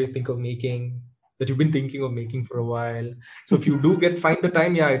can always think of making, that you've been thinking of making for a while. So if you do find the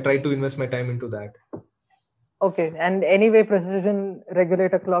time, I try to invest my time into that. Okay. And anyway, precision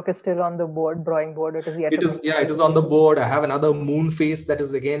regulator clock is still on the drawing board. It is on the board. I have another moon phase that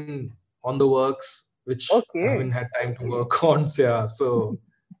is again on the works, which I haven't had time to work on. So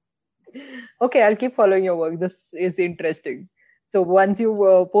okay, I'll keep following your work. This is interesting. So once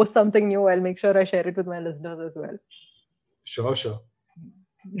you post something new, I'll make sure I share it with my listeners as well. Sure.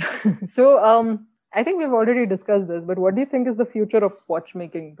 So I think we've already discussed this, but what do you think is the future of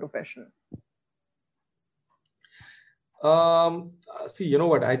watchmaking profession? See, you know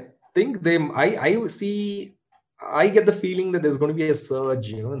what? I think I get the feeling that there's going to be a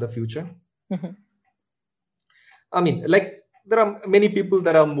surge, in the future. I mean, like there are many people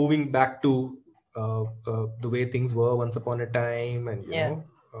that are moving back to the way things were once upon a time, and you know,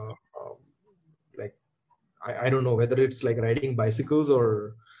 like I don't know whether it's like riding bicycles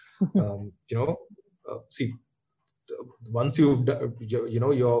or see, once you've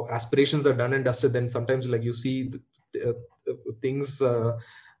your aspirations are done and dusted, then sometimes like you see things.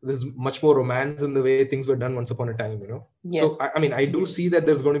 There's much more romance in the way things were done once upon a time. So I mean, I do see that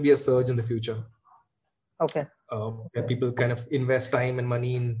there's going to be a surge in the future. Okay. Where people kind of invest time and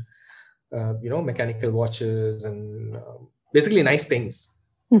money in mechanical watches and basically nice things.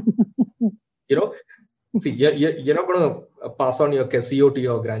 See, you're not going to pass on your Casio to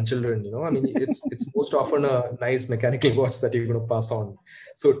your grandchildren. I mean, it's most often a nice mechanical watch that you're going to pass on.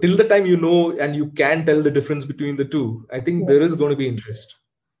 So till the time and you can tell the difference between the two, I think there is going to be interest.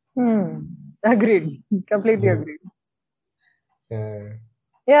 Agreed. Completely agreed.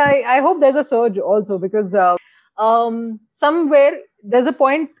 Yeah, I hope there's a surge also, because somewhere there's a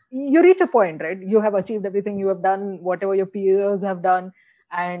point, you reach a point, right? You have achieved everything, you have done whatever your peers have done,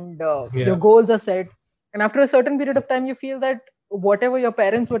 and your goals are set. And after a certain period of time, you feel that whatever your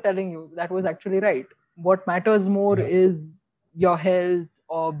parents were telling you, that was actually right. What matters more is your health,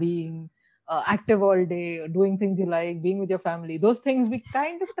 or being active all day, doing things you like, being with your family. Those things we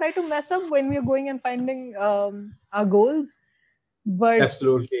kind of try to mess up when we're going and finding our goals. But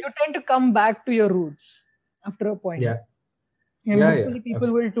absolutely, you tend to come back to your roots after a point. And hopefully people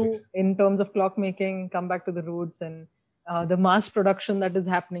absolutely will too, in terms of clockmaking, come back to the roots. And the mass production that is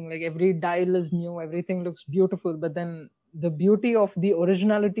happening, like every dial is new, everything looks beautiful, but then the beauty of the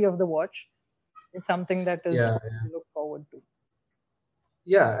originality of the watch is something that is to look forward to.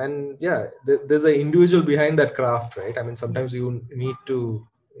 And there's an individual behind that craft, right? I mean, sometimes you need to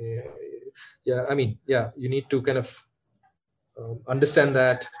you need to kind of understand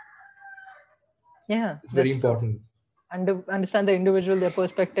that. It's very important. Understand the individual, their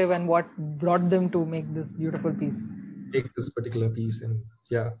perspective, and what brought them to make this beautiful piece. Make this particular piece, and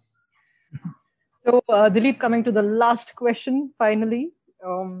So, Dilip, coming to the last question, finally.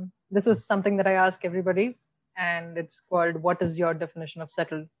 This is something that I ask everybody, and it's called, what is your definition of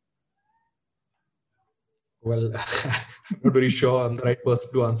settled? Well, I'm not very sure I'm the right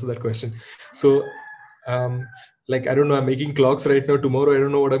person to answer that question. So, like, I don't know, I'm making clocks right now. Tomorrow, I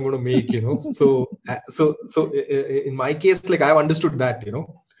don't know what I'm going to make, So in my case, like, I've understood that,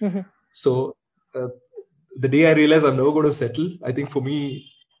 So, the day I realize I'm never going to settle, I think for me,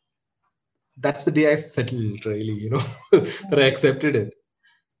 that's the day I settled, really, that I accepted it.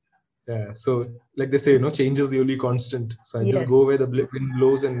 Yeah. So, like they say, change is the only constant. So I just go where the wind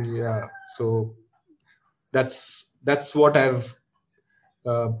blows, and so that's what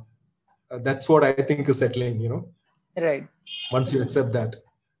that's what I think is settling, Right. Once you accept that.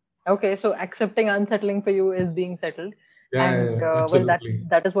 Okay. So accepting unsettling for you is being settled. Absolutely. Well,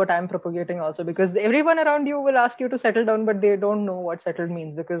 that is what I'm propagating also, because everyone around you will ask you to settle down, but they don't know what settled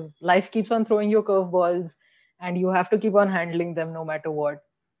means, because life keeps on throwing you curveballs and you have to keep on handling them no matter what.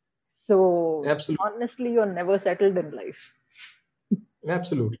 So honestly, you're never settled in life.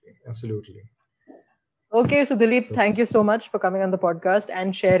 Absolutely. Okay, so Dilip, thank you so much for coming on the podcast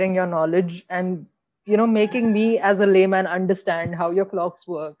and sharing your knowledge and, making me as a layman understand how your clocks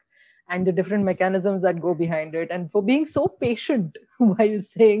work and the different mechanisms that go behind it, and for being so patient while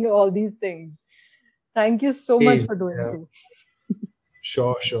saying all these things. Thank you so much for doing so.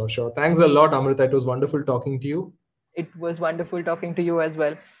 Sure. Thanks a lot, Amrita. It was wonderful talking to you. It was wonderful talking to you as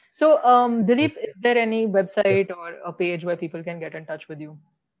well. So, Dilip, is there any website or a page where people can get in touch with you?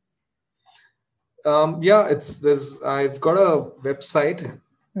 I've got a website.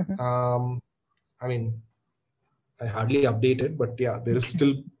 I mean, I hardly update it, but yeah, there is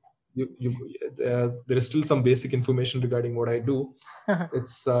still there is still some basic information regarding what I do.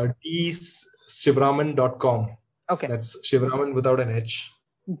 It's Sivaraman.com. Okay. That's Sivaraman without an H.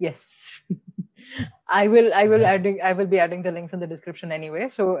 Yes. I will be adding the links in the description anyway.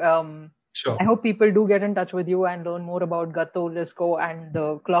 So sure. I hope people do get in touch with you and learn more about Gatto, Lisco, and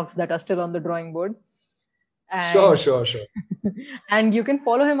the clocks that are still on the drawing board. And, sure. And you can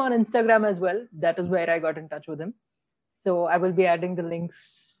follow him on Instagram as well. That is where I got in touch with him. So I will be adding the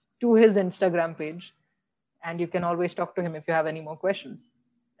links to his Instagram page. And you can always talk to him if you have any more questions.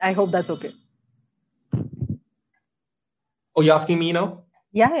 I hope that's okay. Oh, you're asking me now?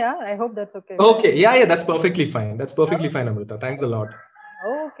 Yeah. I hope that's okay. Okay. Yeah. That's perfectly fine. That's perfectly fine, Amrita. Thanks a lot.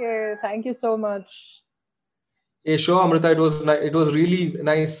 Okay. Thank you so much. Yeah, sure, Amrita. It was really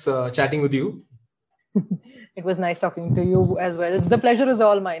nice chatting with you. It was nice talking to you as well. The pleasure is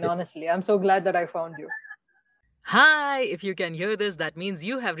all mine, honestly. I'm so glad that I found you. Hi! If you can hear this, that means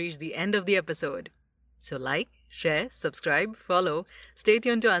you have reached the end of the episode. So like, share, subscribe, follow, stay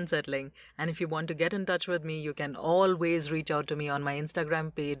tuned to Unsettling. And if you want to get in touch with me, you can always reach out to me on my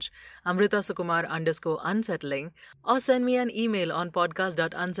Instagram page, Amrita Sukumar _unsettling, or send me an email on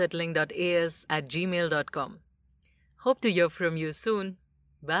podcast.unsettling.as@gmail.com. Hope to hear from you soon.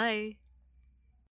 Bye.